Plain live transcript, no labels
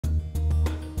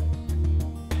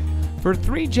For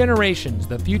 3 generations,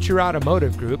 the Future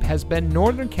Automotive Group has been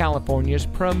Northern California's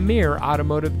premier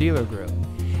automotive dealer group.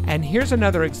 And here's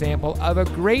another example of a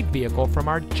great vehicle from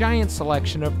our giant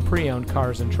selection of pre-owned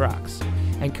cars and trucks.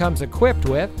 And comes equipped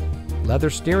with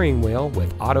leather steering wheel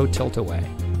with auto tilt-away,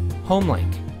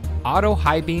 HomeLink, auto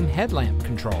high beam headlamp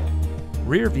control,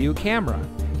 rear view camera,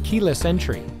 keyless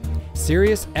entry,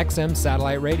 Sirius XM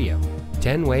satellite radio,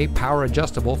 10-way power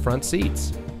adjustable front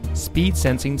seats, speed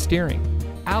sensing steering,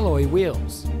 alloy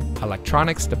wheels,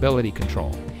 electronic stability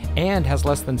control, and has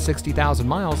less than 60,000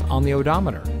 miles on the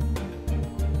odometer.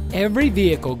 Every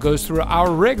vehicle goes through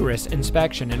our rigorous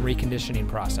inspection and reconditioning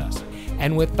process.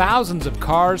 And with thousands of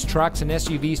cars, trucks, and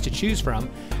SUVs to choose from,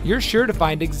 you're sure to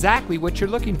find exactly what you're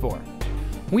looking for.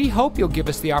 We hope you'll give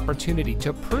us the opportunity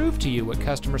to prove to you what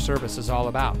customer service is all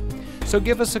about. So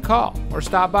give us a call or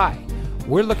stop by.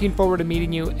 We're looking forward to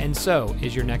meeting you, and so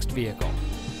is your next vehicle.